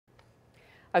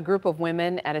A group of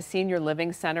women at a senior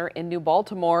living center in New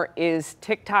Baltimore is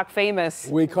TikTok famous.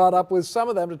 We caught up with some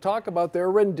of them to talk about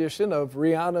their rendition of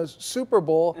Rihanna's Super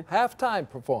Bowl halftime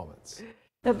performance.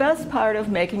 The best part of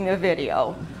making the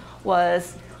video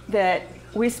was that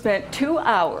we spent 2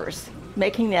 hours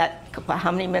making that,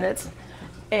 how many minutes?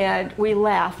 And we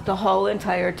laughed the whole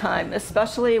entire time,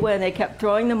 especially when they kept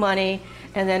throwing the money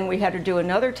and then we had to do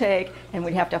another take and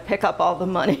we'd have to pick up all the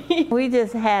money. We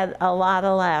just had a lot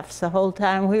of laughs the whole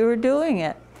time we were doing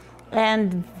it.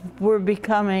 And we're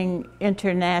becoming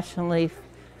internationally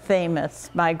famous,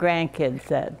 my grandkids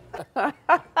said.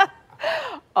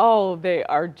 Oh, they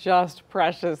are just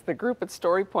precious. The group at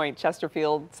Story Point,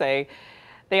 Chesterfield, say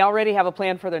they already have a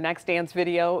plan for their next dance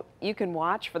video. You can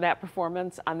watch for that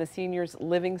performance on the Seniors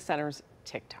Living Center's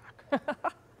TikTok.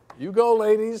 You go,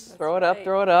 ladies. Throw it up,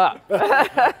 throw it up.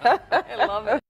 I love it.